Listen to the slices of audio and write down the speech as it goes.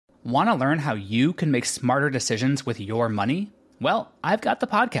Want to learn how you can make smarter decisions with your money? Well, I've got the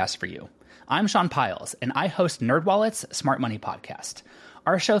podcast for you. I'm Sean Piles, and I host NerdWallet's Smart Money Podcast.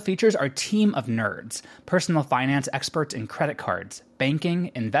 Our show features our team of nerds, personal finance experts in credit cards,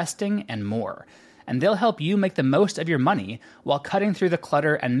 banking, investing, and more. And they'll help you make the most of your money while cutting through the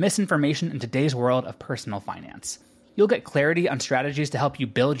clutter and misinformation in today's world of personal finance. You'll get clarity on strategies to help you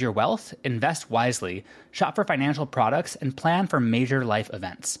build your wealth, invest wisely, shop for financial products, and plan for major life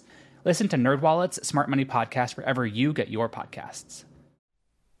events. Listen to NerdWallet's Smart Money Podcast wherever you get your podcasts.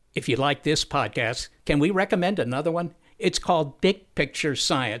 If you like this podcast, can we recommend another one? It's called Big Picture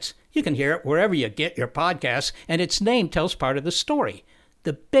Science. You can hear it wherever you get your podcasts, and its name tells part of the story.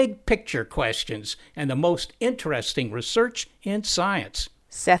 The big picture questions and the most interesting research in science.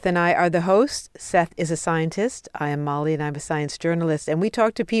 Seth and I are the hosts. Seth is a scientist. I am Molly, and I'm a science journalist. And we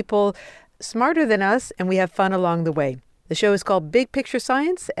talk to people smarter than us, and we have fun along the way. The show is called Big Picture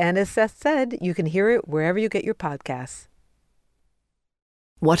Science, and as Seth said, you can hear it wherever you get your podcasts.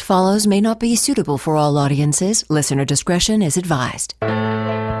 What follows may not be suitable for all audiences. Listener discretion is advised.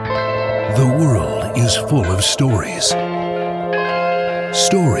 The world is full of stories.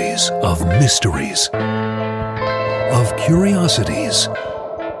 Stories of mysteries, of curiosities,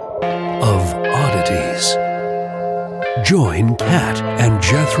 of oddities. Join Kat and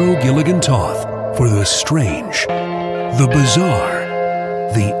Jethro Gilligan-Toth for the strange, the bizarre,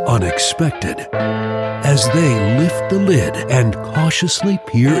 the unexpected, as they lift the lid and cautiously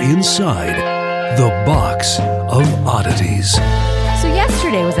peer inside the box of oddities. So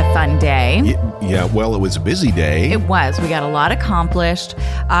yesterday was a fun day. Yeah, well, it was a busy day. It was. We got a lot accomplished.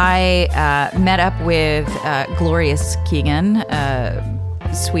 I met up with Glorious Keegan,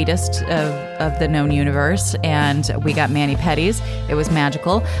 sweetest of the known universe, and we got mani-pedis. It was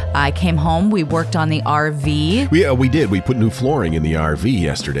magical. I came home. We worked on the RV. We did. We put new flooring in the RV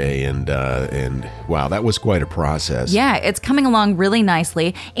yesterday, and wow, that was quite a process. Yeah, it's coming along really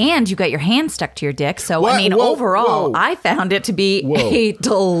nicely, and you got your hand stuck to your dick. So, overall, I found it to be a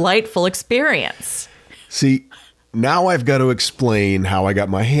delightful experience. See, now I've got to explain how I got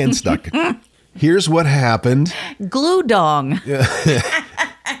my hand stuck. Here's what happened. Glue dong.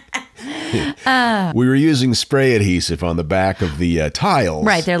 We were using spray adhesive on the back of the tiles.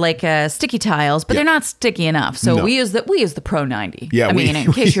 Right, they're like sticky tiles, but they're not sticky enough. So we use the Pro 90. Yeah,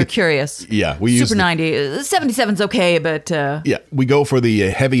 in case you're curious. Yeah, we use Super 90. 77's okay, but yeah, we go for the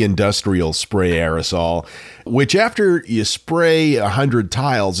heavy industrial spray aerosol, which after you spray 100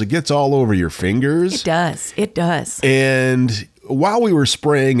 tiles, it gets all over your fingers. It does. And while we were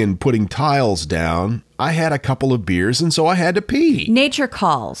spraying and putting tiles down, I had a couple of beers, and so I had to pee. Nature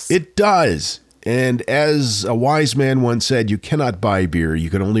calls. It does. And as a wise man once said, you cannot buy beer,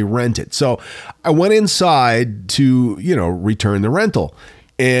 you can only rent it. So I went inside to, return the rental.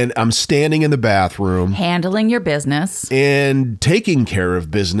 And I'm standing in the bathroom. Handling your business. And taking care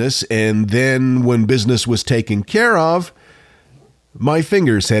of business. And then when business was taken care of, my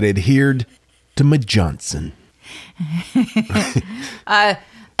fingers had adhered to my Johnson.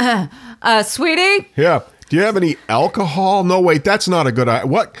 Sweetie? Yeah. Do you have any alcohol? No, wait, that's not a good idea.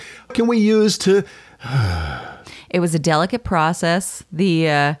 What can we use to... It was a delicate process,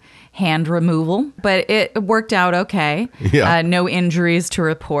 the hand removal, but it worked out okay. Yeah. No injuries to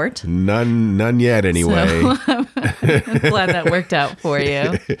report. None yet, anyway. So, I'm glad that worked out for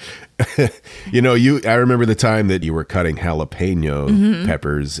you. I remember the time that you were cutting jalapeno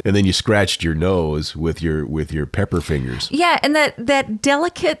peppers, and then you scratched your nose with your pepper fingers. Yeah, and that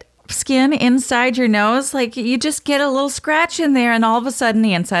delicate skin inside your nose, like you just get a little scratch in there, and all of a sudden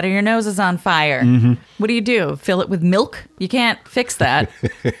the inside of your nose is on fire. Mm-hmm. What do? Fill it with milk? You can't fix that.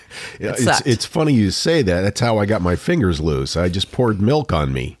 Yeah, it's funny you say that. That's how I got my fingers loose. I just poured milk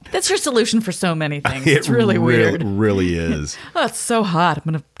on me. That's your solution for so many things. It's really weird. It really is. Oh, it's so hot. I'm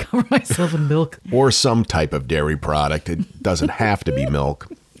going to cover myself in milk. Or some type of dairy product. It doesn't have to be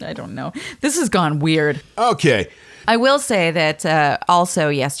milk. I don't know. This has gone weird. Okay. I will say that also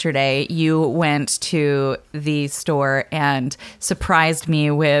yesterday you went to the store and surprised me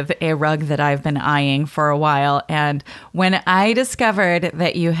with a rug that I've been eyeing for a while. And when I discovered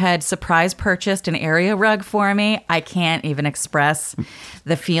that you had surprise purchased an area rug for me, I can't even express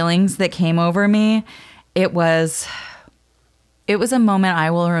the feelings that came over me. It was a moment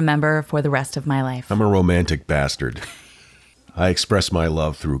I will remember for the rest of my life. I'm a romantic bastard. I express my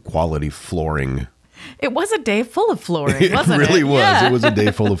love through quality flooring. It was a day full of flooring, wasn't it? It really was. Yeah. It was a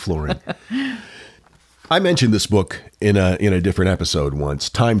day full of flooring. I mentioned this book in a different episode once,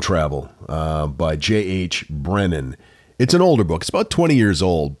 Time Travel by J.H. Brennan. It's an older book. It's about 20 years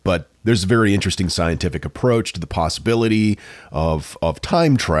old, but there's a very interesting scientific approach to the possibility of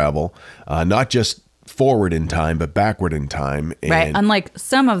time travel, not just forward in time, but backward in time. And right. Unlike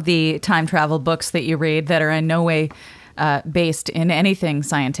some of the time travel books that you read that are in no way based in anything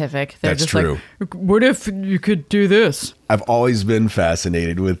scientific. They're that's just true. Like, what if you could do this? I've always been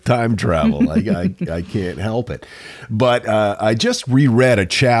fascinated with time travel. I can't help it. But I just reread a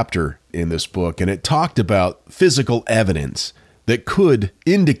chapter in this book, and it talked about physical evidence that could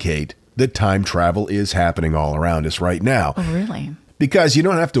indicate that time travel is happening all around us right now. Oh, really? Because you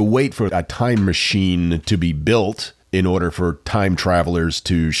don't have to wait for a time machine to be built in order for time travelers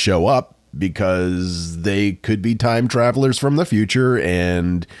to show up, because they could be time travelers from the future.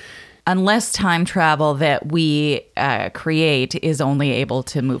 And unless time travel that we create is only able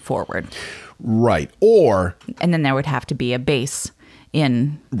to move forward. Right. Or... and then there would have to be a base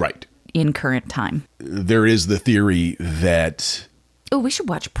in current time. There is the theory that... oh, we should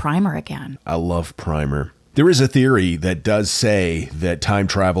watch Primer again. I love Primer. There is a theory that does say that time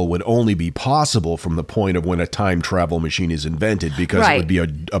travel would only be possible from the point of when a time travel machine is invented, because it would be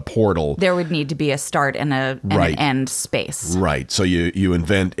a portal. There would need to be a start and an end space. Right. So you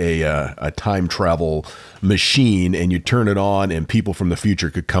invent a time travel machine and you turn it on, and people from the future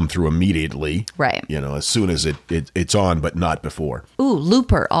could come through immediately. Right. As soon as it's on, but not before. Ooh,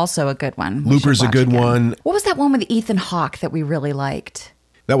 Looper, also a good one. Looper's a good one. What was that one with Ethan Hawke that we really liked?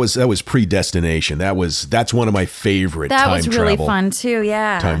 That was Predestination. That's one of my favorite that was really fun too.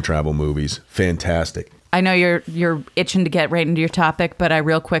 Yeah, time travel movies, fantastic. I know you're itching to get right into your topic, but I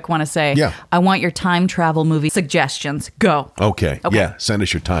real quick want to say, I want your time travel movie suggestions. Go. Okay. Yeah, send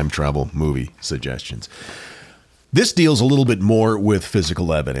us your time travel movie suggestions. This deals a little bit more with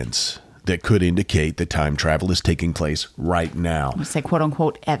physical evidence that could indicate that time travel is taking place right now. I'm going to say quote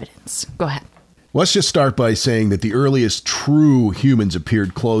unquote evidence. Go ahead. Let's just start by saying that the earliest true humans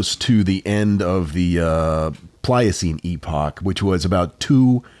appeared close to the end of the Pliocene epoch, which was about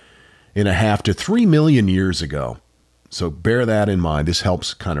 2.5 to 3 million years ago. So bear that in mind. This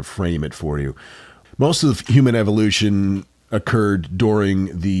helps kind of frame it for you. Most of human evolution occurred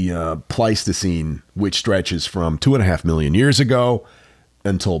during the Pleistocene, which stretches from 2.5 million years ago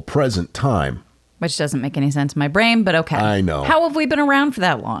until present time. Which doesn't make any sense in my brain, but okay. I know. How have we been around for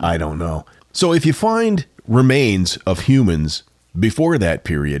that long? I don't know. So if you find remains of humans before that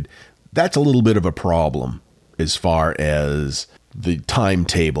period, that's a little bit of a problem as far as the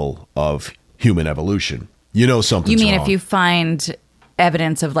timetable of human evolution. Something's You mean wrong. if you find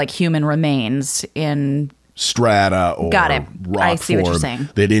evidence of like human remains in strata or got it. rock I see form what you're saying.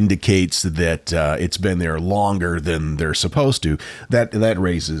 that indicates that it's been there longer than they're supposed to, that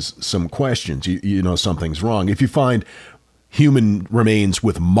raises some questions. You know something's wrong. If you find human remains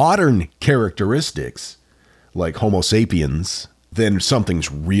with modern characteristics, like Homo sapiens, then something's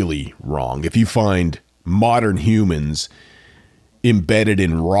really wrong. If you find modern humans embedded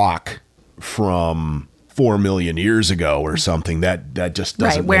in rock from 4 million years ago or something, that just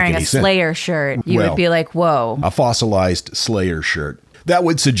doesn't make any sense. Wearing a Slayer shirt, you would be like, whoa. A fossilized Slayer shirt. That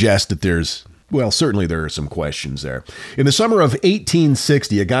would suggest that certainly there are some questions there. In the summer of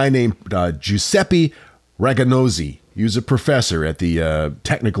 1860, a guy named Giuseppe Raganosi, he was a professor at the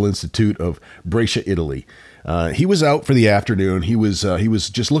Technical Institute of Brescia, Italy. He was out for the afternoon. He was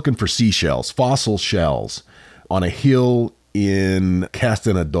just looking for seashells, fossil shells, on a hill in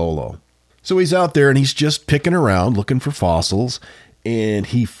Castanedolo. So he's out there and he's just picking around looking for fossils, and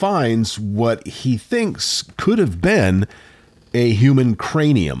he finds what he thinks could have been a human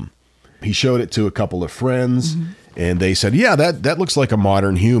cranium. He showed it to a couple of friends, and they said, yeah, that looks like a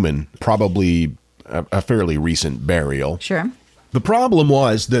modern human, probably a fairly recent burial. Sure. The problem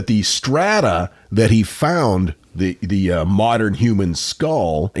was that the strata that he found the modern human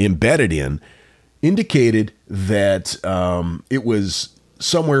skull embedded in indicated that it was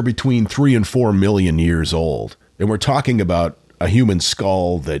somewhere between 3 and 4 million years old. And we're talking about a human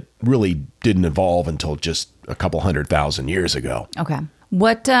skull that really didn't evolve until just a couple 100,000 years ago. Okay.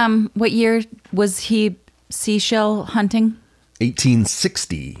 What year was he seashell hunting?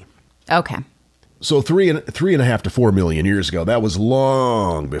 1860. Okay. So 3.5 to 4 million years ago, that was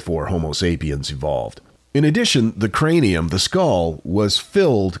long before Homo sapiens evolved. In addition, the cranium, the skull, was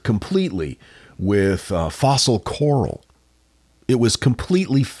filled completely with fossil coral. It was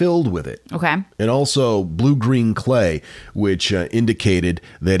completely filled with it. Okay. And also blue-green clay, which indicated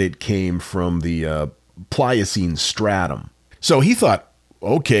that it came from the Pliocene stratum. So he thought,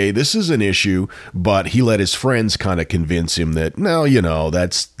 okay, this is an issue, but he let his friends kind of convince him that, no,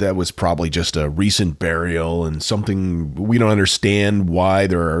 that was probably just a recent burial and something we don't understand why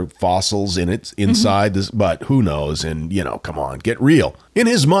there are fossils inside this, but who knows? And, come on, get real. In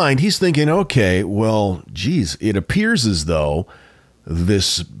his mind, he's thinking, okay, well, geez, it appears as though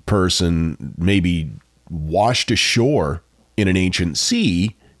this person maybe washed ashore in an ancient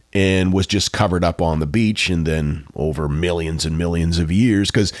sea and was just covered up on the beach and then over millions and millions of years,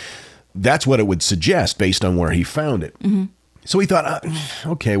 because that's what it would suggest based on where he found it. Mm-hmm. So he thought,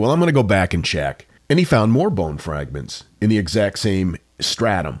 okay, well, I'm going to go back and check. And he found more bone fragments in the exact same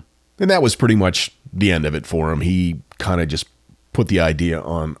stratum. And that was pretty much the end of it for him. He kind of just put the idea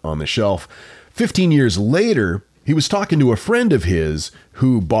on the shelf. 15 years later, he was talking to a friend of his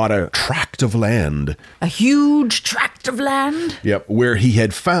who bought a tract of land. A huge tract of land? Yep, where he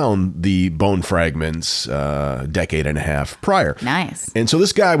had found the bone fragments a decade and a half prior. Nice. And so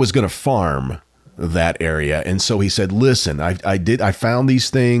this guy was going to farm that area. And so he said, listen, I found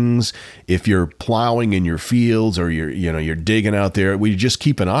these things. If you're plowing in your fields or you're digging out there, we just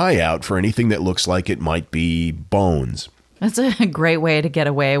keep an eye out for anything that looks like it might be bones. That's a great way to get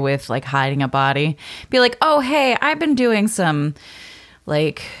away with hiding a body. Be like, oh, hey, I've been doing some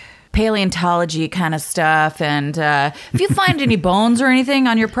paleontology kind of stuff. And if you find any bones or anything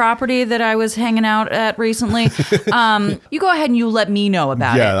on your property that I was hanging out at recently, you go ahead and you let me know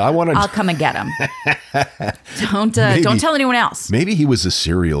about it. I'll come and get them. Don't tell anyone else. Maybe he was a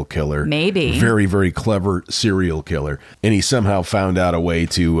serial killer. Maybe. Very, very clever serial killer. And he somehow found out a way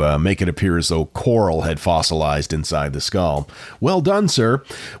to make it appear as though coral had fossilized inside the skull. Well done, sir.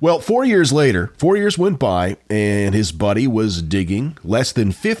 Well, 4 years later, 4 years went by, and his buddy was digging less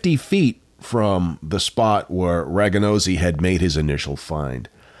than 50 feet from the spot where Ragnosi had made his initial find.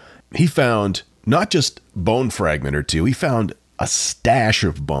 He found not just bone fragment or two, he found a stash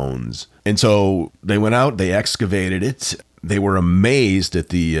of bones. And so they went out, they excavated it. They were amazed at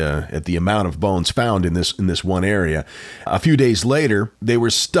the amount of bones found in this one area. A few days later, they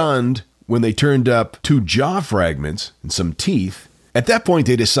were stunned when they turned up 2 jaw fragments and some teeth. At that point,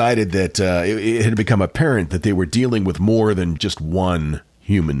 they decided that it had become apparent that they were dealing with more than just one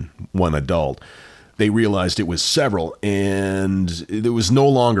human, one adult. They realized it was several, and there was no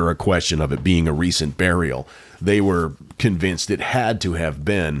longer a question of it being a recent burial. They were convinced it had to have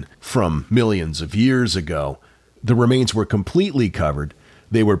been from millions of years ago. The remains were completely covered.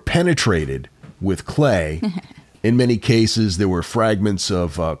 They were penetrated with clay. In many cases, there were fragments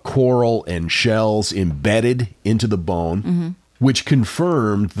of coral and shells embedded into the bone, which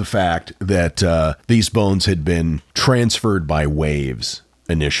confirmed the fact that these bones had been transferred by waves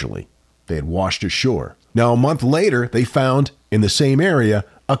initially. They had washed ashore. Now, a month later, they found in the same area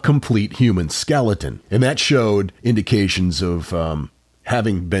a complete human skeleton. And that showed indications of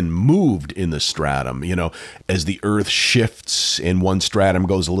having been moved in the stratum. As the earth shifts and one stratum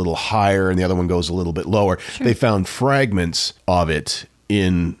goes a little higher and the other one goes a little bit lower, they found fragments of it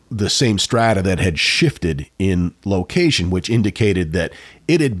in the same strata that had shifted in location, which indicated that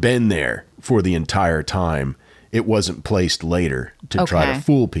it had been there for the entire time. It wasn't placed later to try to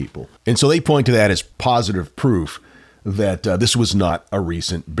fool people. And so they point to that as positive proof that this was not a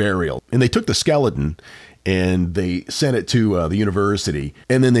recent burial. And they took the skeleton and they sent it to the university.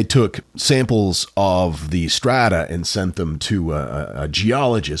 And then they took samples of the strata and sent them to a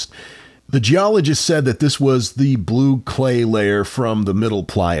geologist. The geologist said that this was the blue clay layer from the Middle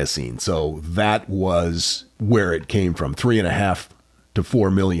Pliocene. So that was where it came from, 3.5 to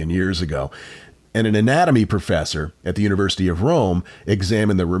 4 million years ago. And an anatomy professor at the University of Rome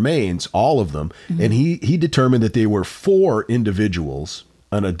examined the remains, all of them, and he determined that they were 4 individuals,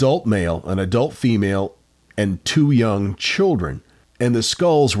 an adult male, an adult female, and 2 young children. And the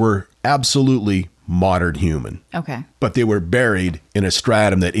skulls were absolutely modern human. Okay. But they were buried in a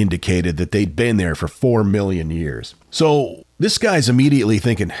stratum that indicated that they'd been there for 4 million years. So this guy's immediately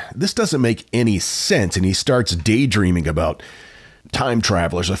thinking, this doesn't make any sense. And he starts daydreaming about time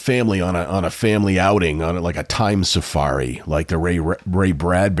travelers, a family on a family outing, on like a time safari, like the Ray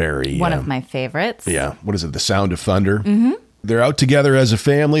Bradbury. One of my favorites. Yeah. What is it? The Sound of Thunder? Mm-hmm. They're out together as a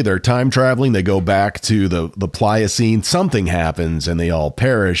family. They're time traveling. They go back to the Pliocene. Something happens and they all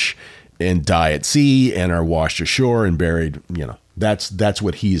perish and die at sea and are washed ashore and buried. That's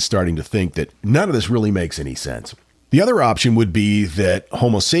what he is starting to think, that none of this really makes any sense. The other option would be that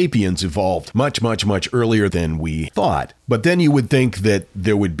Homo sapiens evolved much, much, much earlier than we thought. But then you would think that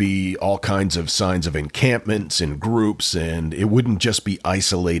there would be all kinds of signs of encampments and groups, and it wouldn't just be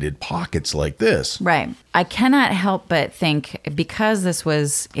isolated pockets like this. Right. I cannot help but think, because this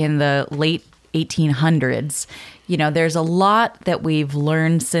was in the late 1800s. You know, there's a lot that we've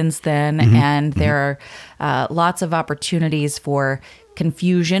learned since then, and there are lots of opportunities for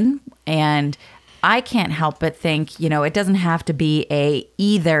confusion. And I can't help but think, you know, it doesn't have to be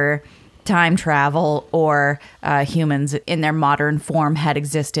either time travel or humans in their modern form had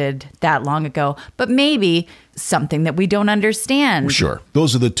existed that long ago, but maybe something that we don't understand. Sure.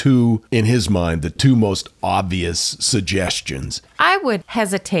 Those are the two, in his mind, the two most obvious suggestions. I would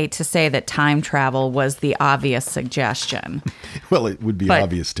hesitate to say that time travel was the obvious suggestion. Well, it would be But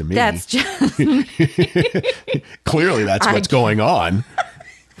obvious to me. That's just... Clearly, that's what's going on.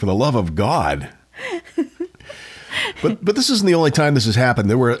 For the love of God. But this isn't the only time this has happened.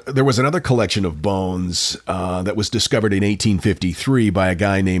 There was another collection of bones that was discovered in 1853 by a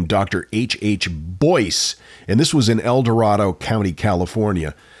guy named Dr. H.H. Boyce, and this was in El Dorado County,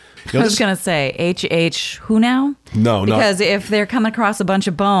 California. I was going to say, H.H. who now? No, because if they're coming across a bunch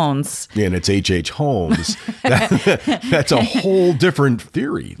of bones. And it's H.H. Holmes. That's a whole different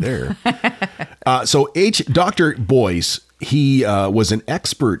theory there. So Dr. Boyce, he was an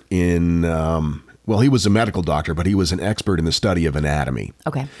expert in... well, he was a medical doctor, but he was an expert in the study of anatomy.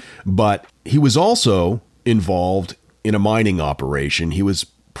 Okay. But he was also involved in a mining operation. He was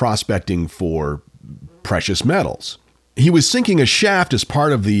prospecting for precious metals. He was sinking a shaft as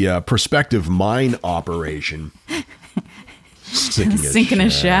part of the prospective mine operation. Sinking a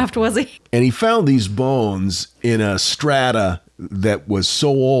shaft, was he? And he found these bones in a strata that was so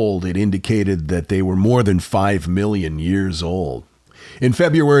old it indicated that they were more than 5 million years old. In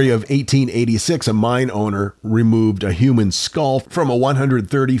February of 1886, a mine owner removed a human skull from a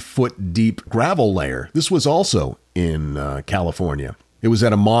 130-foot deep gravel layer. This was also in California. It was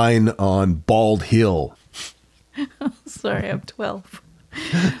at a mine on Bald Hill. Sorry, I'm 12.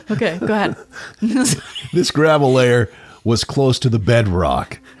 Okay, go ahead. This gravel layer was close to the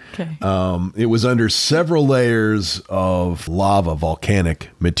bedrock. Okay. It was under several layers of lava, volcanic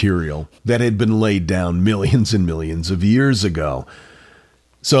material that had been laid down millions and millions of years ago.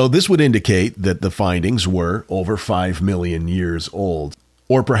 So this would indicate that the findings were over 5 million years old,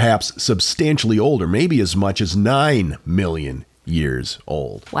 or perhaps substantially older, maybe as much as 9 million years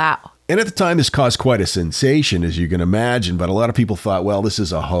old. Wow. And at the time, this caused quite a sensation, as you can imagine, but a lot of people thought, well, this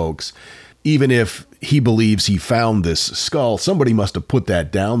is a hoax. Even if he believes he found this skull, somebody must have put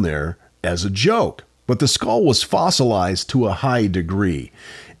that down there as a joke. But the skull was fossilized to a high degree.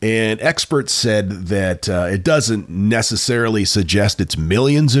 And experts said that it doesn't necessarily suggest it's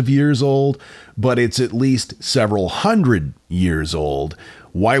millions of years old, but it's at least several hundred years old.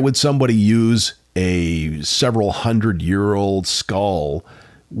 Why would somebody use a several hundred-year-old skull,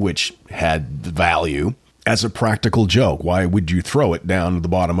 which had value, as a practical joke? Why would you throw it down to the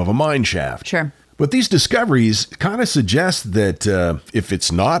bottom of a mine shaft? Sure. But these discoveries kind of suggest that if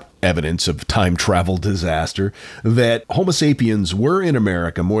it's not evidence of time travel disaster, that Homo sapiens were in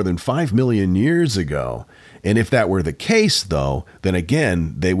America more than 5 million years ago. And if that were the case, though, then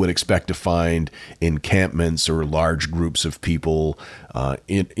again, they would expect to find encampments or large groups of people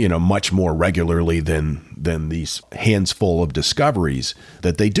much more regularly than these handsful of discoveries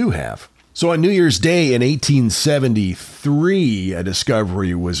that they do have. So on New Year's Day in 1873, a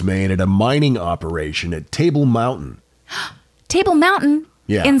discovery was made at a mining operation at Table Mountain. Table Mountain?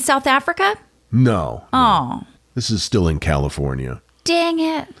 Yeah. In South Africa? No. Oh. This is still in California. Dang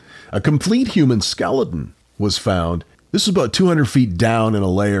it. A complete human skeleton was found. This is about 200 feet down in a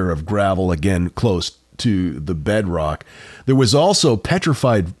layer of gravel, again, close to the bedrock. There was also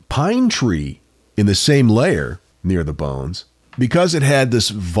petrified pine tree in the same layer near the bones. Because it had this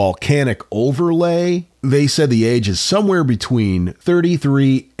volcanic overlay, they said the age is somewhere between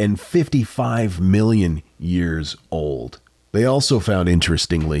 33 and 55 million years old. They also found,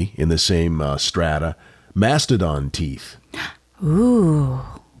 interestingly, in the same strata, mastodon teeth. Ooh.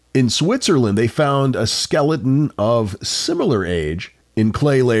 In Switzerland, they found a skeleton of similar age in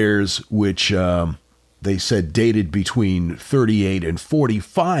clay layers, which they said dated between 38 and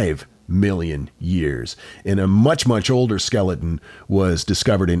 45 million years. And a much, much older skeleton was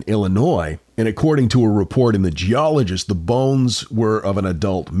discovered in Illinois. And according to a report in The Geologist, the bones were of an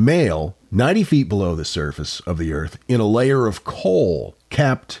adult male, 90 feet below the surface of the earth, in a layer of coal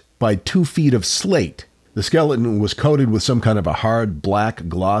capped by 2 feet of slate. The skeleton was coated with some kind of a hard, black,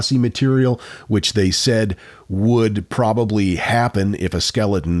 glossy material, which they said would probably happen if a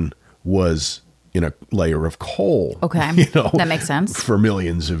skeleton was in a layer of coal. Okay, that makes sense. For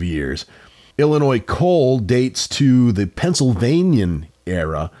millions of years. Illinois coal dates to the Pennsylvanian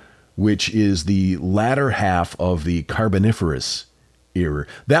era, which is the latter half of the Carboniferous era.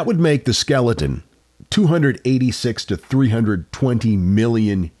 That would make the skeleton 286 to 320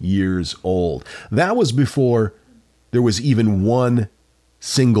 million years old. That was before there was even one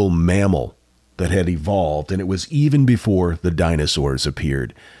single mammal that had evolved, and it was even before the dinosaurs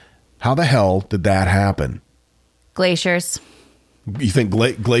appeared. How the hell did that happen? Glaciers. You think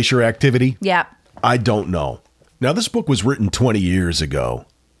glacier activity? Yeah. I don't know. Now, this book was written 20 years ago,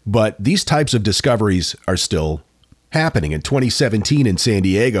 but these types of discoveries are still happening. In 2017 in San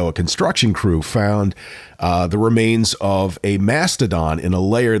Diego, a construction crew found the remains of a mastodon in a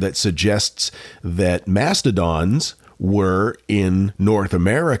layer that suggests that mastodons were in North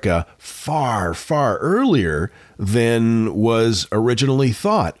America far, far earlier than was originally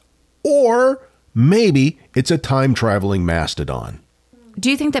thought. Or maybe it's a time-traveling mastodon. Do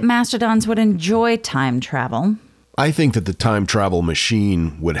you think that mastodons would enjoy time travel? I think that the time travel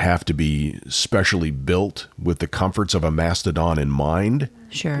machine would have to be specially built with the comforts of a mastodon in mind.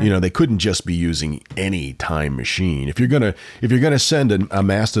 Sure. You know, they couldn't just be using any time machine. If you're gonna send a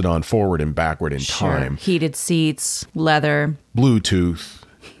mastodon forward and backward in time, Heated seats, leather, Bluetooth.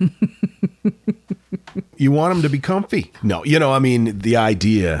 You want them to be comfy. No, I mean, the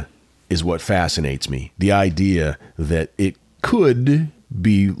idea is what fascinates me. The idea that it could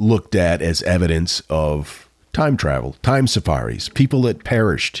be looked at as evidence of time travel, time safaris, people that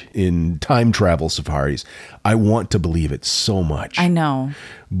perished in time travel safaris. I want to believe it so much. I know.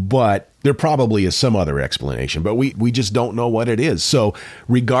 But there probably is some other explanation, but we just don't know what it is. So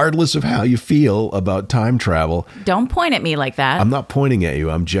regardless of how you feel about time travel. Don't point at me like that. I'm not pointing at you.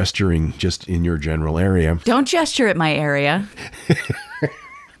 I'm gesturing just in your general area. Don't gesture at my area.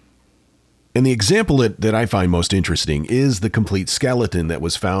 And the example that I find most interesting is the complete skeleton that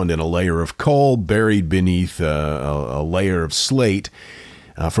was found in a layer of coal buried beneath a layer of slate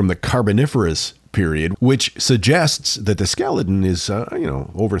from the Carboniferous period, which suggests that the skeleton is,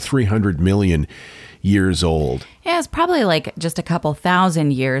 over 300 million years old. Yeah, it's probably like just a couple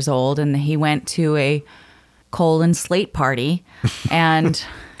thousand years old, and he went to a coal and slate party and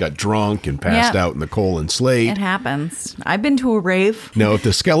got drunk and passed out in the coal and slate. It happens. I've been to a rave. Now, if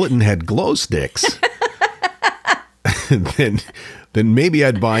the skeleton had glow sticks, then maybe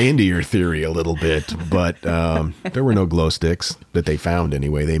I'd buy into your theory a little bit. But there were no glow sticks that they found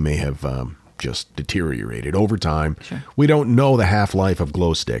anyway. They may have just deteriorated over time. Sure. We don't know the half-life of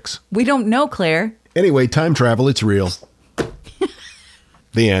glow sticks. We don't know, Claire. Anyway, time travel, it's real.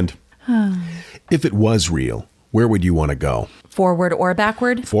 The end. If it was real, where would you want to go? Forward or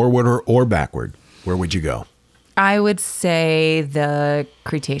backward? Forward or backward. Where would you go? I would say the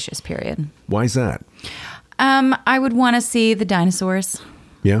Cretaceous period. Why is that? I would want to see the dinosaurs.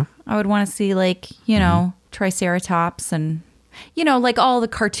 Yeah? I would want to see, Triceratops and, like all the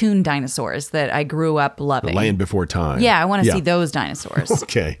cartoon dinosaurs that I grew up loving. The Land Before Time. Yeah, I want to see those dinosaurs.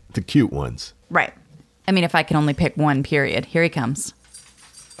 Okay, the cute ones. Right. I mean, if I can only pick one period. Here he comes.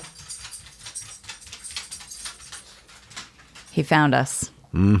 He found us.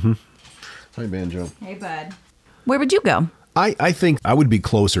 Mm-hmm. Hi, Banjo. Hey, bud. Where would you go? I think I would be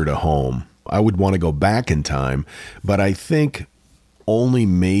closer to home. I would want to go back in time, but I think only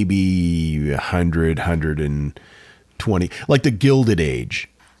maybe 120, like the Gilded Age,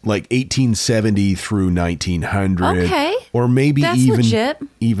 like 1870 through 1900. Okay. Or maybe That's legit.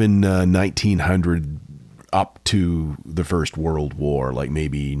 even 1900 up to the First World War, like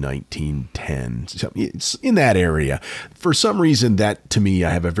maybe 1910. It's in that area. For some reason, that to me, I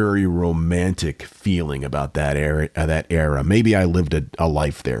have a very romantic feeling about that era. Maybe I lived a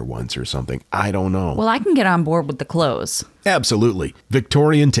life there once or something. I don't know. Well, I can get on board with the clothes. Absolutely.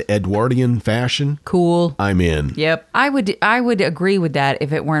 Victorian to Edwardian fashion. Cool. I'm in. Yep. I would agree with that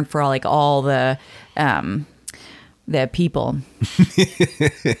if it weren't for all the people.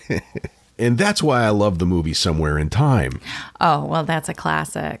 And that's why I love the movie Somewhere in Time. Oh, well, that's a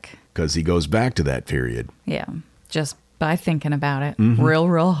classic. Because he goes back to that period. Yeah. Just by thinking about it. Mm-hmm.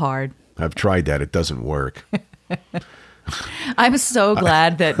 Real hard. I've tried that. It doesn't work. I'm so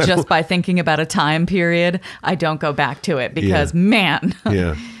glad that just by thinking about a time period, I don't go back to it because, man.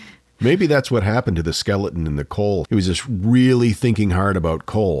 Yeah. Maybe that's what happened to the skeleton in the coal. He was just really thinking hard about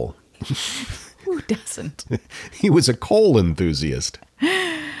coal. Who doesn't? He was a coal enthusiast.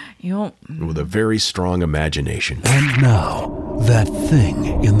 With a very strong imagination. And now, that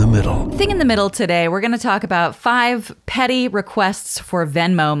thing in the middle. Thing in the middle today, we're going to talk about 5 petty requests for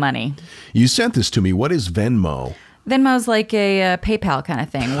Venmo money. You sent this to me. What is Venmo? Venmo's like a PayPal kind of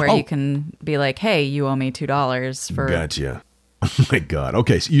thing where you can be like, hey, you owe me $2 for... Gotcha. Oh, my God.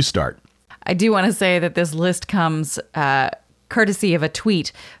 Okay, so you start. I do want to say that this list comes courtesy of a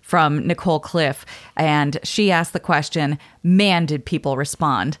tweet from Nicole Cliff. And she asked the question, man, did people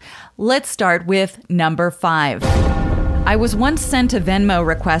respond. Let's start with number 5. I was once sent a Venmo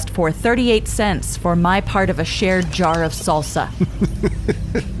request for 38 cents for my part of a shared jar of salsa.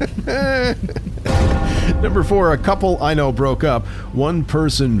 Number 4, a couple I know broke up. One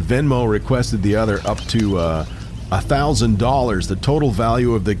person Venmo requested the other up to $1,000, the total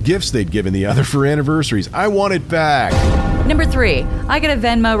value of the gifts they'd given the other for anniversaries. I want it back. Number 3, I get a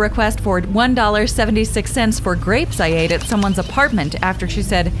Venmo request for $1.76 for grapes I ate at someone's apartment after she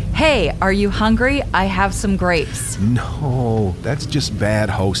said, "Hey, are you hungry? I have some grapes." No, that's just bad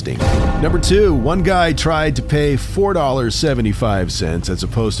hosting. Number 2, one guy tried to pay $4.75 as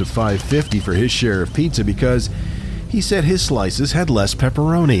opposed to $5.50 for his share of pizza because he said his slices had less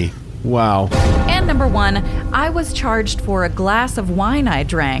pepperoni. Wow. And number 1, I was charged for a glass of wine I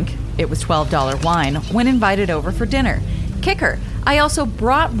drank. It was $12 wine when invited over for dinner. Kicker, I also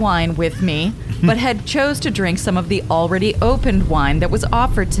brought wine with me, but had chose to drink some of the already opened wine that was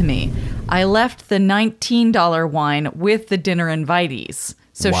offered to me. I left the $19 wine with the dinner invitees.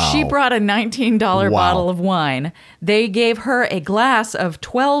 So Wow. she brought a $19 Wow. bottle of wine. They gave her a glass of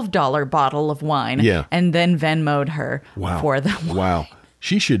 $12 bottle of wine, Yeah. and then Venmo'd her Wow. for the wine. Wow.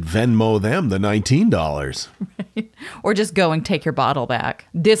 She should Venmo them the $19. Or just go and take your bottle back.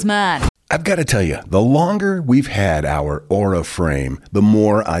 This man. I've got to tell you, the longer we've had our Aura frame, the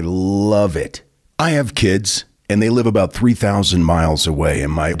more I love it. I have kids, and they live about 3,000 miles away,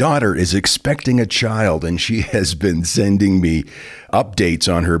 and my daughter is expecting a child, and she has been sending me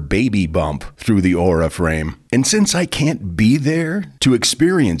updates on her baby bump through the Aura frame. And since I can't be there to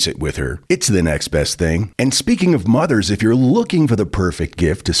experience it with her, it's the next best thing. And speaking of mothers, if you're looking for the perfect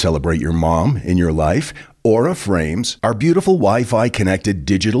gift to celebrate your mom in your life, Aura frames are beautiful Wi-Fi connected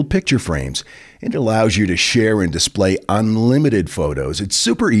digital picture frames. It allows you to share and display unlimited photos. It's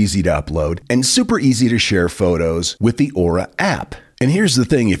super easy to upload and super easy to share photos with the Aura app. And here's the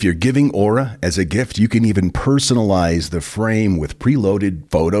thing, if you're giving Aura as a gift, you can even personalize the frame with preloaded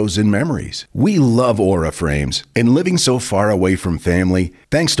photos and memories. We love Aura frames, and living so far away from family,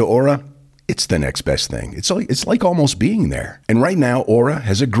 thanks to Aura, it's the next best thing. It's like almost being there. And right now, Aura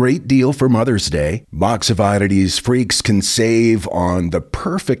has a great deal for Mother's Day. Box of Oddities freaks can save on the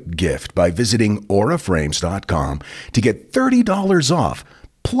perfect gift by visiting auraframes.com to get $30 off,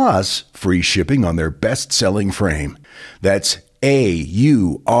 plus free shipping on their best-selling frame. That's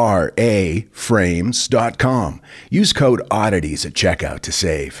AURAFrames.com. Use code oddities at checkout to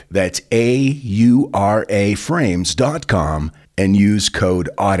save. That's AURAFrames.com and use code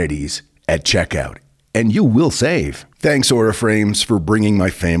oddities at checkout, and you will save. Thanks, Aura Frames, for bringing my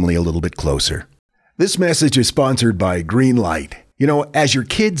family a little bit closer. This message is sponsored by Greenlight. You know, as your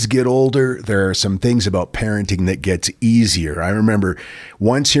kids get older, there are some things about parenting that gets easier. I remember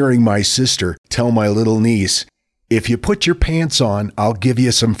once hearing my sister tell my little niece, "If you put your pants on, I'll give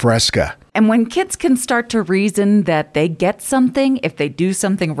you some Fresca." And when kids can start to reason that they get something if they do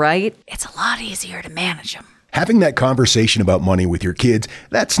something right, it's a lot easier to manage them. Having that conversation about money with your kids,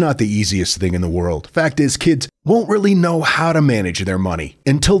 that's not the easiest thing in the world. Fact is, kids won't really know how to manage their money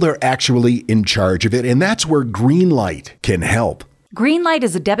until they're actually in charge of it, and that's where Greenlight can help. Greenlight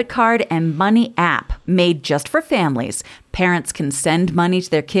is a debit card and money app made just for families. Parents can send money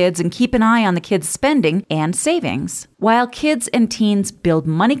to their kids and keep an eye on the kids' spending and savings, while kids and teens build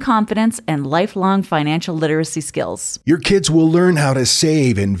money confidence and lifelong financial literacy skills. Your kids will learn how to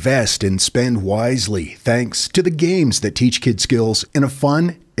save, invest, and spend wisely thanks to the games that teach kids skills in a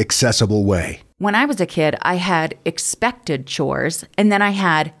fun, accessible way. When I was a kid, I had expected chores, and then I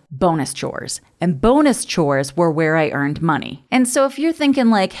had bonus chores. And bonus chores were where I earned money. And so if you're thinking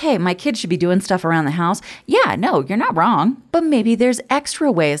like, hey, my kid should be doing stuff around the house, yeah, no, you're not wrong. But maybe there's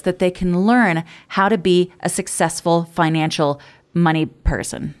extra ways that they can learn how to be a successful financial money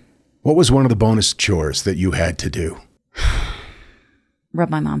person. What was one of the bonus chores that you had to do?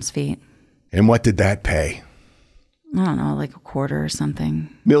 Rub my mom's feet. And what did that pay? I don't know, like a quarter or something.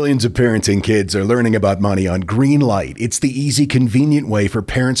 Millions of parents and kids are learning about money on Greenlight. It's the easy, convenient way for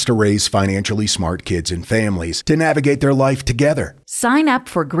parents to raise financially smart kids and families to navigate their life together. Sign up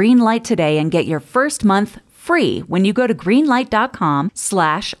for Greenlight today and get your first month free when you go to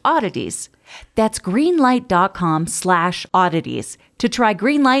greenlight.com/oddities. That's greenlight.com/oddities to try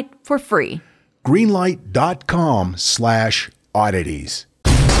Greenlight for free. Greenlight.com/oddities.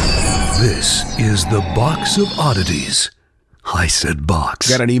 This is the Box of Oddities. I said box.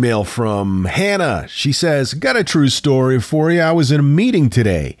 Got an email from Hannah. She says, got a true story for you. I was in a meeting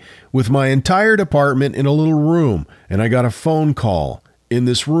today with my entire department in a little room, and I got a phone call in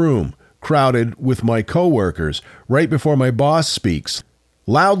this room. crowded with my coworkers. Right before my boss speaks,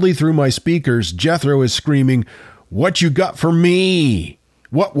 loudly through my speakers, Jethro is screaming, "What you got for me?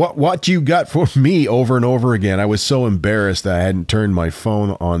 What you got for me?" over and over again. I was so embarrassed that I hadn't turned my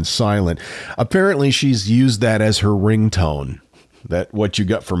phone on silent. Apparently, she's used that as her ringtone. That "what you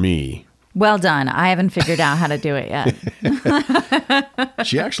got for me." Well done. I haven't figured out how to do it yet.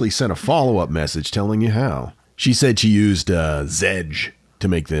 She actually sent a follow-up message telling you how. She said she used Zedge to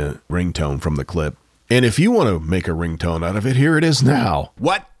make the ringtone from the clip. And if you want to make a ringtone out of it, here it is now.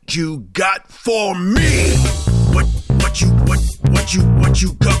 What you got for me? What you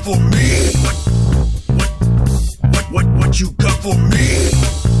got for me? What you got for me?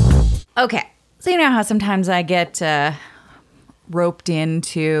 Okay. So you know how sometimes I get roped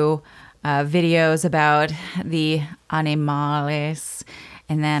into videos about the animales,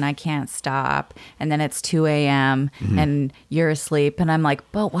 and then I can't stop, and then it's 2 a.m. and you're asleep, and I'm like,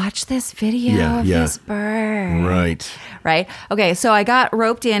 but watch this video of this bird. Right? Okay, so I got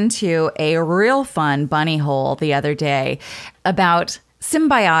roped into a real fun bunny hole the other day about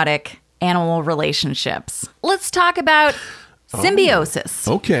symbiotic animal relationships. Let's talk about symbiosis.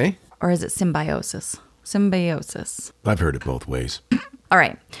 Okay. Or is it symbiosis? Symbiosis. I've heard it both ways. All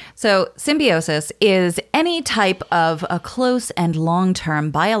right. So symbiosis is any type of a close and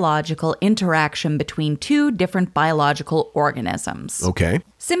long-term biological interaction between two different biological organisms. Okay.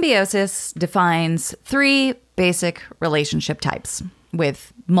 Symbiosis defines 3 basic relationship types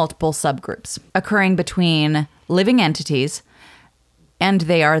with multiple subgroups occurring between living entities, and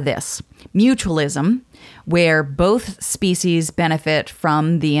they are this: mutualism, where both species benefit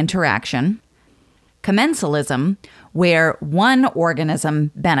from the interaction; commensalism, where one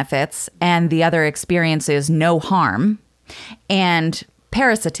organism benefits and the other experiences no harm; and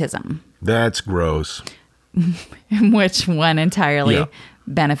parasitism. That's gross. In which one entirely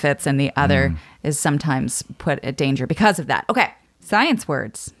benefits and the other is sometimes put at danger because of that. Okay, science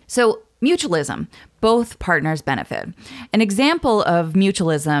words. So mutualism, both partners benefit. An example of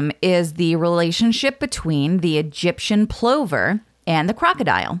mutualism is the relationship between the Egyptian plover and the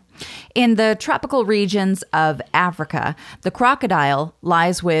crocodile. In the tropical regions of Africa, the crocodile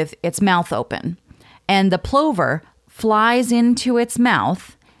lies with its mouth open, and the plover flies into its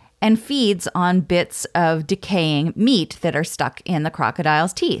mouth and feeds on bits of decaying meat that are stuck in the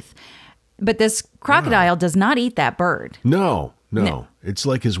crocodile's teeth. But this crocodile does not eat that bird. No. It's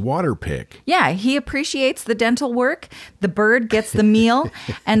like his water pick. Yeah, he appreciates the dental work. The bird gets the meal,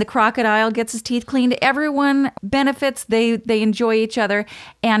 and the crocodile gets his teeth cleaned. Everyone benefits. They enjoy each other.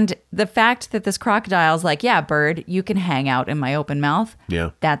 And the fact that this crocodile's like, yeah, bird, you can hang out in my open mouth.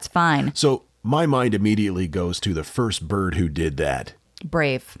 Yeah. That's fine. So my mind immediately goes to the first bird who did that.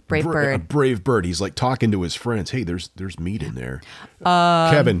 Brave bird. A brave bird. He's like talking to his friends. Hey, there's meat in there.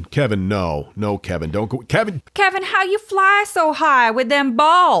 Kevin, no, Kevin, don't go. Kevin, how you fly so high with them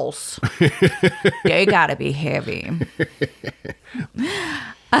balls? They gotta be heavy.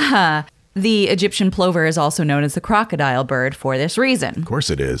 The Egyptian plover is also known as the crocodile bird for this reason. Of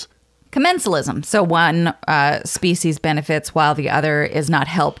course it is. Commensalism. So one species benefits while the other is not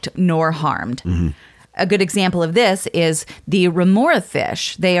helped nor harmed. Mm-hmm. A good example of this is the remora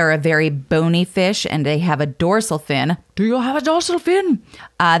fish. They are a very bony fish, and they have a dorsal fin. Do you have a dorsal fin?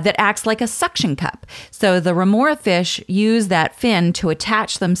 That acts like a suction cup. So the remora fish use that fin to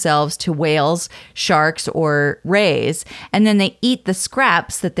attach themselves to whales, sharks, or rays, and then they eat the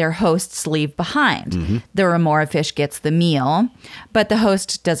scraps that their hosts leave behind. Mm-hmm. The remora fish gets the meal, but the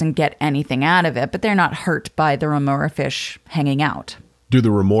host doesn't get anything out of it, but they're not hurt by the remora fish hanging out. Do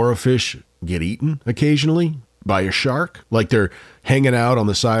the remora fish get eaten occasionally by a shark? Like they're hanging out on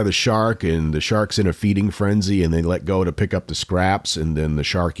the side of the shark and the shark's in a feeding frenzy and they let go to pick up the scraps and then the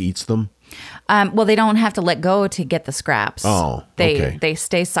shark eats them? Well, they don't have to let go to get the scraps. Oh, okay. They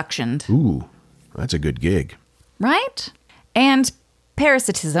stay suctioned. Ooh, that's a good gig. Right? And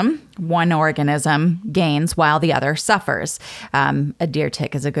parasitism, one organism gains while the other suffers. A deer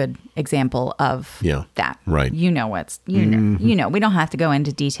tick is a good example of that. Right. You know, we don't have to go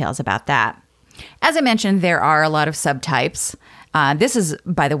into details about that. As I mentioned, there are a lot of subtypes. This is,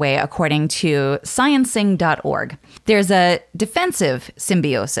 by the way, according to sciencing.org. There's a defensive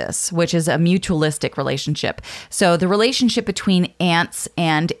symbiosis, which is a mutualistic relationship. So the relationship between ants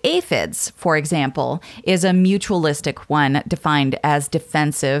and aphids, for example, is a mutualistic one defined as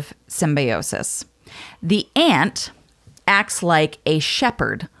defensive symbiosis. The ant acts like a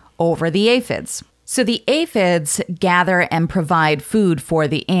shepherd over the aphids. So the aphids gather and provide food for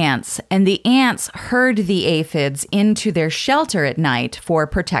the ants, and the ants herd the aphids into their shelter at night for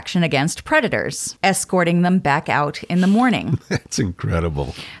protection against predators, escorting them back out in the morning. That's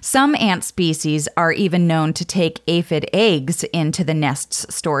incredible. Some ant species are even known to take aphid eggs into the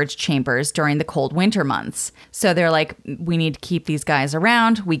nest's storage chambers during the cold winter months. So they're like, we need to keep these guys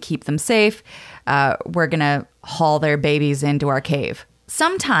around. We keep them safe. We're going to haul their babies into our cave.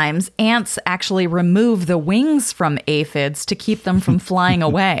 Sometimes ants actually remove the wings from aphids to keep them from flying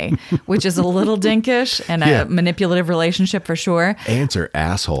away, which is a little dinkish and a manipulative relationship for sure. Ants are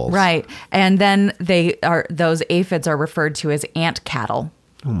assholes. Right. And then those aphids are referred to as ant cattle.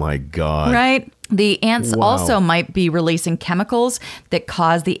 Oh my God. Right? The ants Wow. also might be releasing chemicals that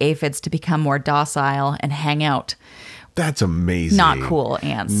cause the aphids to become more docile and hang out. That's amazing. Not cool,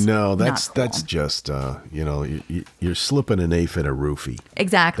 ants. No, Not that's cool. just you're slipping an aphid a roofie.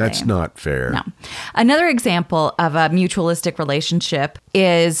 Exactly. That's not fair. No. Another example of a mutualistic relationship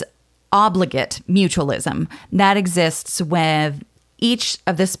is obligate mutualism. That exists when each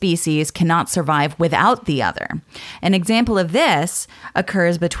of the species cannot survive without the other. An example of this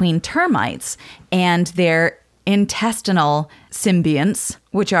occurs between termites and their intestinal symbionts,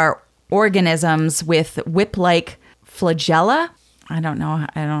 which are organisms with whip-like flagella. I don't know.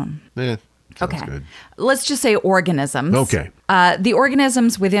 Sounds Okay. good. Let's just say organisms. Okay. The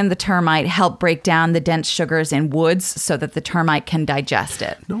organisms within the termite help break down the dense sugars in woods so that the termite can digest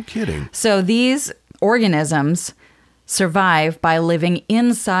it. No kidding. So these organisms survive by living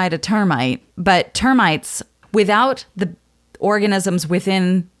inside a termite, but termites, without the organisms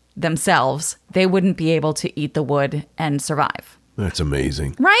within themselves, they wouldn't be able to eat the wood and survive. That's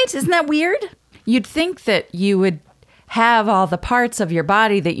amazing. Right? Isn't that weird? You'd think that you would have all the parts of your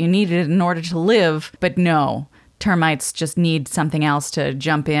body that you needed in order to live, but no. Termites just need something else to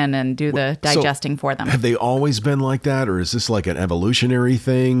jump in and do the digesting for them. Have they always been like that, or is this like an evolutionary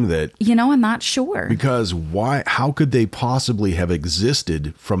thing that... I'm not sure. Because why? How could they possibly have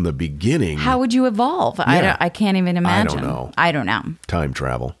existed from the beginning? How would you evolve? Yeah. I can't even imagine. I don't know. Time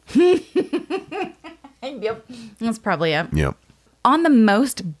travel. Yep. That's probably it. Yep. On the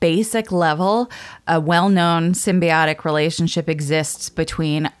most basic level, a well-known symbiotic relationship exists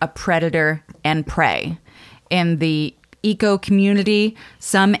between a predator and prey. In the eco community,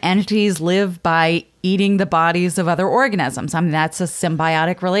 some entities live by eating the bodies of other organisms. I mean, that's a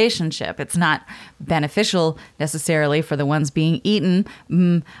symbiotic relationship. It's not beneficial necessarily for the ones being eaten,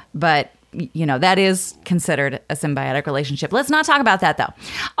 but, that is considered a symbiotic relationship. Let's not talk about that, though.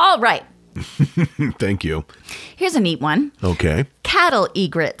 All right. Thank you. Here's a neat one. Okay. Cattle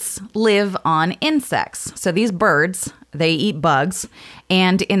egrets live on insects. So these birds, they eat bugs.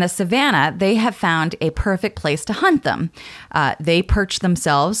 And in the savannah, they have found a perfect place to hunt them. They perch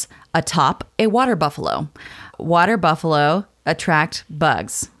themselves atop a water buffalo. Water buffalo attract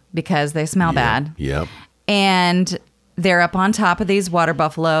bugs because they smell bad. Yep. And they're up on top of these water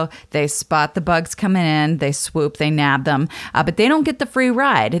buffalo. They spot the bugs coming in. They swoop. They nab them. But they don't get the free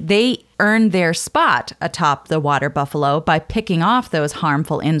ride. They earn their spot atop the water buffalo by picking off those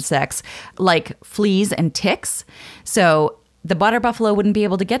harmful insects like fleas and ticks. So the water buffalo wouldn't be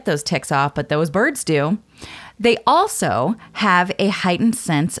able to get those ticks off, but those birds do. They also have a heightened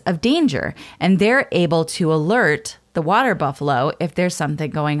sense of danger, and they're able to alert the water buffalo if there's something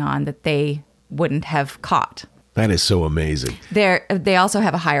going on that they wouldn't have caught. That is so amazing. They also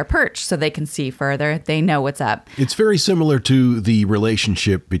have a higher perch, so they can see further. They know what's up. It's very similar to the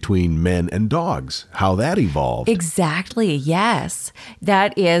relationship between men and dogs, how that evolved. Exactly, yes.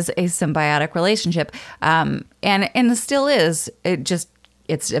 That is a symbiotic relationship. And it still is.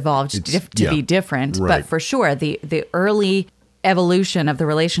 It's evolved to be different. Right. But for sure, the early evolution of the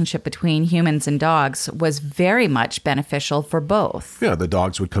relationship between humans and dogs was very much beneficial for both. Yeah, the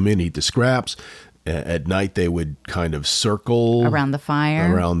dogs would come in, eat the scraps. At night, they would kind of circle around the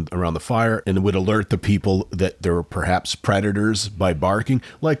fire, around the fire, and it would alert the people that there were perhaps predators by barking,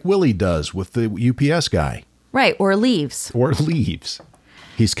 like Willie does with the UPS guy. Right, or leaves. Or leaves.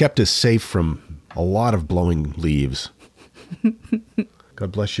 He's kept us safe from a lot of blowing leaves.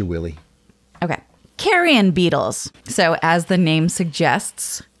 God bless you, Willie. Okay. Carrion beetles. So, as the name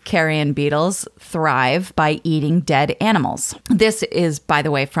suggests, carrion beetles thrive by eating dead animals. This is, by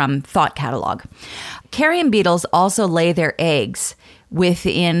the way, from Thought Catalog. Carrion beetles also lay their eggs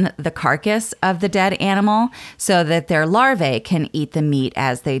within the carcass of the dead animal so that their larvae can eat the meat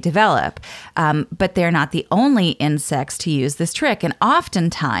as they develop. But they're not the only insects to use this trick. And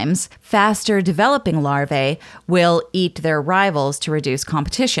oftentimes, faster developing larvae will eat their rivals to reduce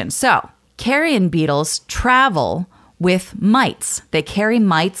competition. So, carrion beetles travel with mites. They carry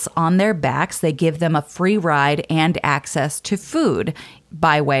mites on their backs. They give them a free ride and access to food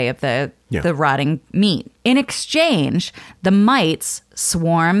by way of the rotting meat. In exchange, the mites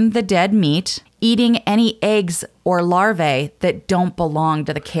swarm the dead meat, eating any eggs or larvae that don't belong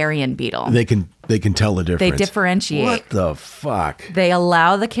to the carrion beetle. They can tell the difference. They differentiate. What the fuck? They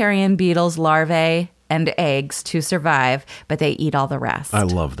allow the carrion beetle's larvae and eggs to survive, but they eat all the rest. I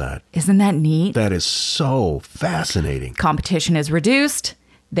love that. Isn't that neat? That is so fascinating. Competition is reduced.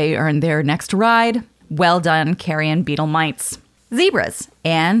 They earn their next ride. Well done, carrion beetle mites. Zebras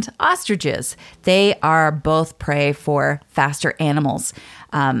and ostriches. They are both prey for faster animals.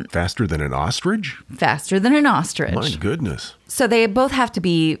 Faster than an ostrich? Faster than an ostrich. My goodness. So they both have to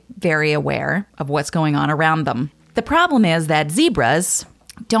be very aware of what's going on around them. The problem is that zebras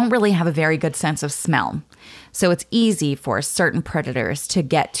don't really have a very good sense of smell. So it's easy for certain predators to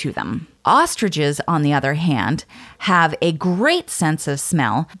get to them. Ostriches, on the other hand, have a great sense of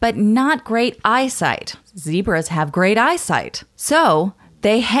smell, but not great eyesight. Zebras have great eyesight. So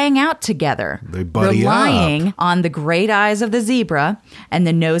they hang out together, They buddy relying up. on the great eyes of the zebra and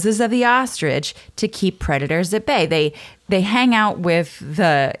the noses of the ostrich to keep predators at bay. They hang out with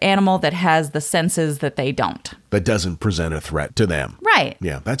the animal that has the senses that they don't. That doesn't present a threat to them. Right.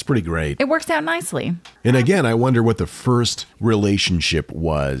 Yeah, that's pretty great. It works out nicely. And again, I wonder what the first relationship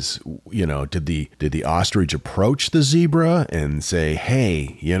was. You know, did the ostrich approach the zebra and say,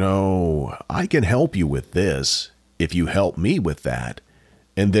 "Hey, you know, I can help you with this if you help me with that"?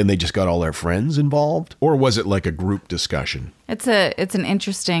 And then they just got all their friends involved? Or was it like a group discussion? It's an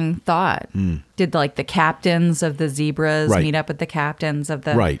interesting thought. Did like the captains of the zebras Right. meet up with the captains of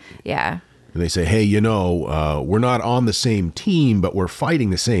the Right. Yeah. And they say, "Hey, you know, we're not on the same team, but we're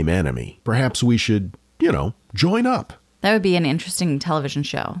fighting the same enemy. Perhaps we should, you know, join up." That would be an interesting television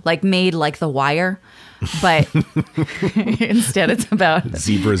show. Like made like The Wire, but instead it's about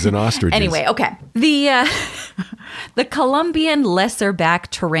Zebras and ostriches. Anyway, okay. The Colombian lesserback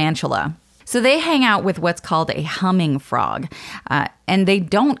tarantula. So they hang out with what's called a humming frog, and they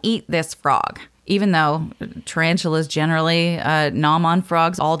don't eat this frog, even though tarantulas generally nom on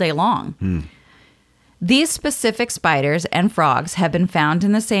frogs all day long. These specific spiders and frogs have been found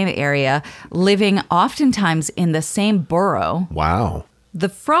in the same area, living oftentimes in the same burrow. Wow. The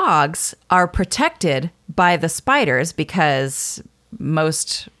frogs are protected by the spiders because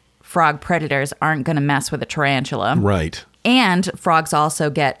most frog predators aren't going to mess with a tarantula. Right. And frogs also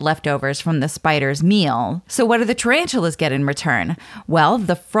get leftovers from the spider's meal. So what do the tarantulas get in return? Well,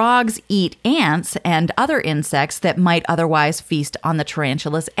 the frogs eat ants and other insects that might otherwise feast on the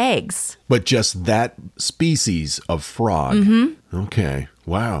tarantula's eggs. But just that species of frog. Okay.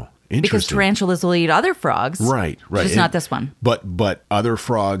 Wow. Interesting. Because tarantulas will eat other frogs. Right. Just not this one. But other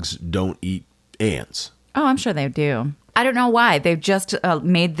frogs don't eat ants. Oh, I'm sure they do. I don't know why. They've just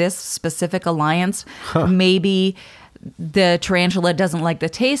made this specific alliance. Maybe the tarantula doesn't like the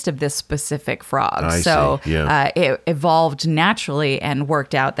taste of this specific frog. I so see. Yeah. It evolved naturally and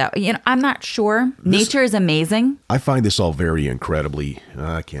worked out that way. You know, I'm not sure. Nature is amazing. I find this all very incredibly...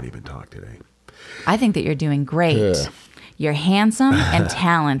 I can't even talk today. I think that you're doing great. You're handsome and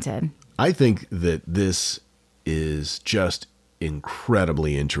talented. I think that this is just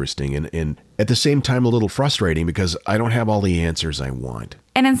incredibly interesting and at the same time a little frustrating because I don't have all the answers I want.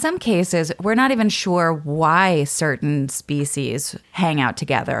 And in some cases, we're not even sure why certain species hang out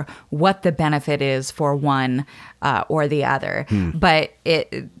together, what the benefit is for one or the other. But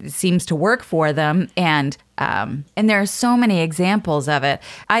it seems to work for them, and there are so many examples of it.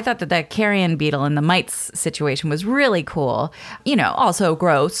 I thought that the carrion beetle in the mites situation was really cool. You know, also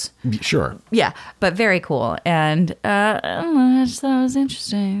gross. Sure. Yeah, but very cool. And I don't know, I just thought it was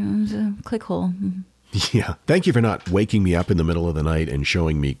interesting. It was a click hole. Yeah. Thank you for not waking me up in the middle of the night and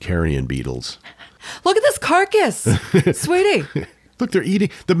showing me carrion beetles. Look at this carcass, sweetie. Look,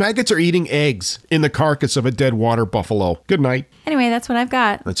 the maggots are eating eggs in the carcass of a dead water buffalo. Good night. Anyway, that's what I've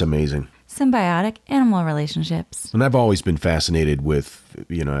got. That's amazing. Symbiotic animal relationships. And I've always been fascinated with,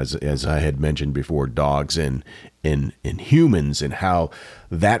 you know, as I had mentioned before, dogs and humans and how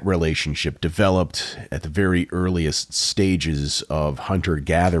that relationship developed at the very earliest stages of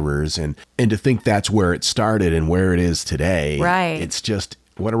hunter-gatherers. And to think that's where it started and where it is today. Right. It's just,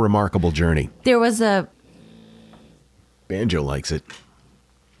 what a remarkable journey. There was a Banjo likes it.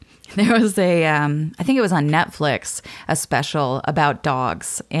 I think it was on Netflix, a special about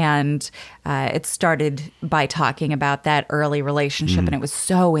dogs. And it started by talking about that early relationship. And it was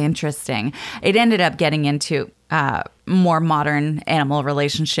so interesting. It ended up getting into more modern animal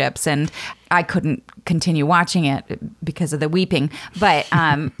relationships. And I couldn't continue watching it because of the weeping. But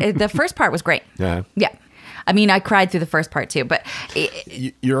the first part was great. Yeah. Yeah. I mean, I cried through the first part too, but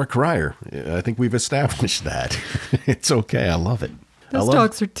You're a crier. I think we've established that. It's okay. I love it. those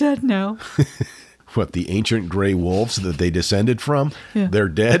dogs are dead now. What, the ancient gray wolves that they descended from? Yeah. They're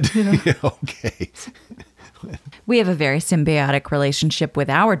dead? Yeah. Okay. We have a very symbiotic relationship with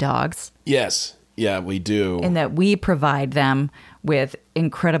our dogs Yes. Yeah, we do. in that we provide them with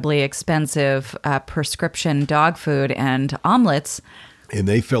incredibly expensive prescription dog food and omelets. And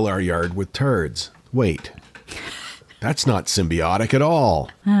they fill our yard with turds. Wait. That's not symbiotic at all.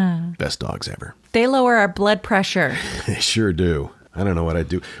 Best dogs ever. They lower our blood pressure. They sure do. I don't know what I'd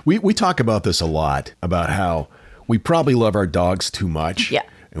do. We talk about this a lot, about how we probably love our dogs too much. Yeah.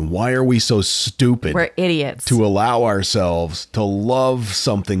 And why are we so stupid We're idiots. to allow ourselves to love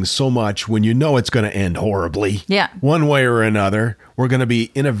something so much when you know it's going to end horribly? Yeah. One way or another, we're going to be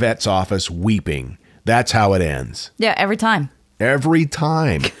in a vet's office weeping. That's how it ends. Yeah, every time. Every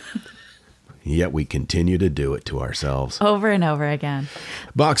time. Yet we continue to do it to ourselves. Over and over again.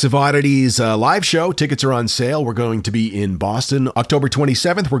 Box of Oddities live show. Tickets are on sale. We're going to be in Boston October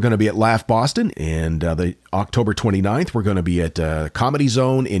 27th. We're going to be at Laugh Boston. And the October 29th, we're going to be at Comedy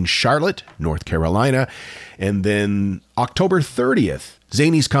Zone in Charlotte, North Carolina. And then October 30th,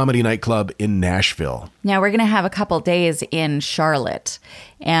 Zany's Comedy Nightclub in Nashville. Now, we're going to have a couple days in Charlotte.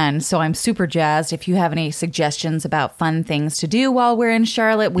 And so I'm super jazzed. If you have any suggestions about fun things to do while we're in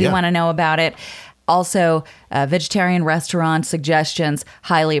Charlotte, we want to know about it. Also, vegetarian restaurant suggestions,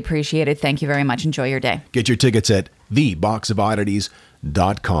 highly appreciated. Thank you very much. Enjoy your day. Get your tickets at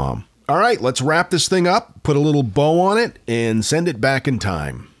theboxofoddities.com. All right, let's wrap this thing up, put a little bow on it, and send it back in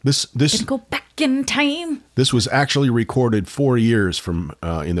time. This Go back in time. This was actually recorded 4 years from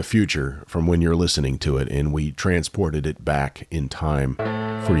in the future from when you're listening to it, and we transported it back in time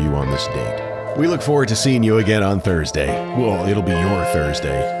for you on this date. We look forward to seeing you again on Thursday. Well, it'll be your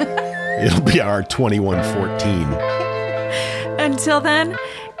Thursday. It'll be our 2114. Until then,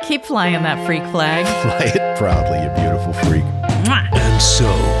 keep flying that freak flag. Fly it proudly, you beautiful freak. Mwah. And so,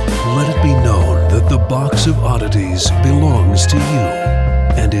 let it be known that the Box of Oddities belongs to you,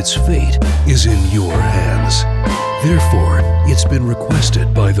 and its fate is in your hands. Therefore, it's been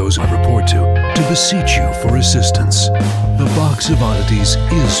requested by those I report to beseech you for assistance. The Box of Oddities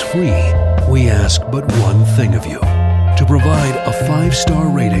is free. We ask but one thing of you, to provide a 5-star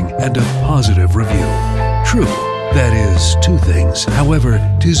rating and a positive review. True, that is 2 things. However,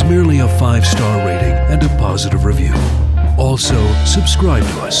 'tis merely a 5-star rating and a positive review. Also, subscribe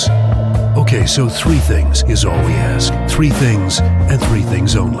to us. Okay, so 3 things is all we ask. 3 things and 3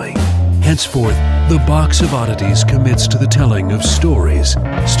 things only. Henceforth, the Box of Oddities commits to the telling of stories.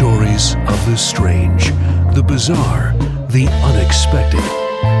 Stories of the strange, the bizarre, the unexpected.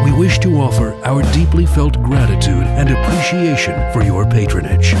 We wish to offer our deeply felt gratitude and appreciation for your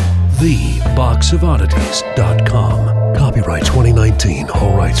patronage. TheBoxOfOddities.com. Copyright 2019,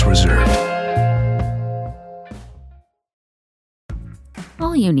 all rights reserved.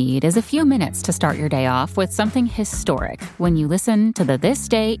 All you need is a few minutes to start your day off with something historic when you listen to the This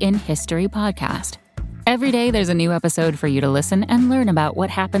Day in History podcast. Every day there's a new episode for you to listen and learn about what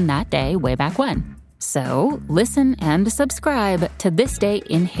happened that day way back when. So listen and subscribe to This Day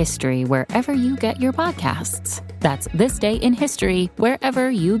in History wherever you get your podcasts. That's This Day in History wherever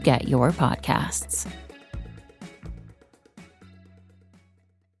you get your podcasts.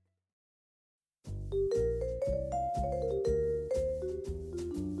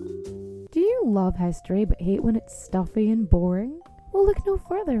 Do you love history but hate when it's stuffy and boring? Well, look no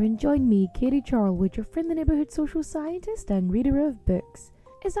further and join me, Katie Charlwood, your friendly neighbourhood social scientist and reader of books,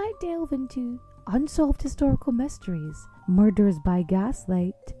 as I delve into unsolved historical mysteries, murders by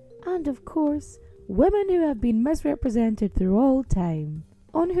gaslight, and of course, women who have been misrepresented through all time.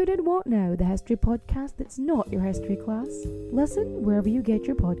 On Who Did What Now, the history podcast that's not your history class. Listen wherever you get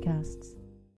your podcasts.